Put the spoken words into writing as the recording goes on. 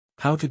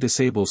How to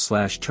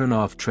disable/turn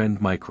off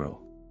Trend Micro.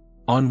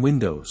 On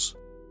Windows.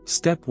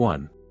 Step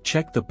 1,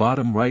 check the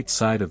bottom right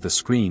side of the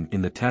screen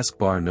in the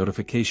taskbar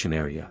notification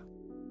area.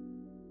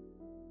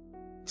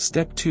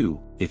 Step 2,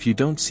 if you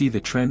don't see the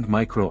Trend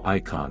Micro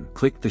icon,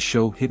 click the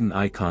Show Hidden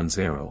Icons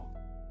arrow.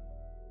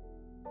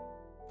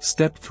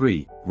 Step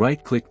 3,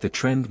 right-click the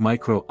Trend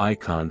Micro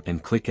icon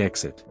and click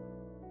Exit.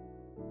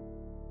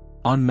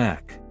 On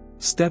Mac.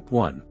 Step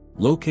 1,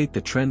 locate the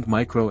Trend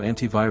Micro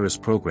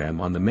antivirus program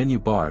on the menu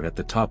bar at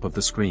the top of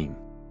the screen.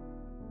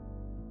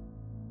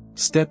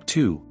 Step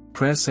 2,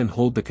 press and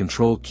hold the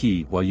Control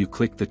key while you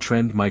click the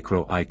Trend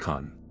Micro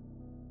icon.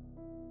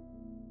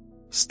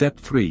 Step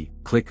 3,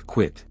 click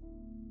Quit.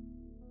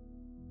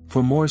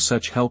 For more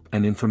such help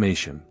and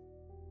information,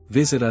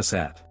 visit us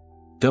at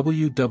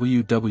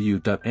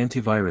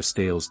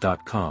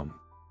www.antivirustales.com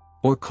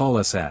or call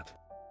us at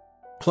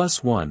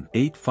 +1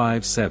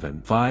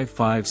 857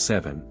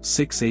 557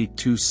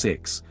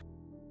 6826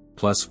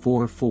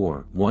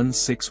 +44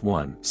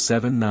 161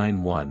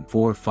 791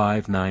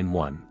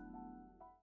 4591.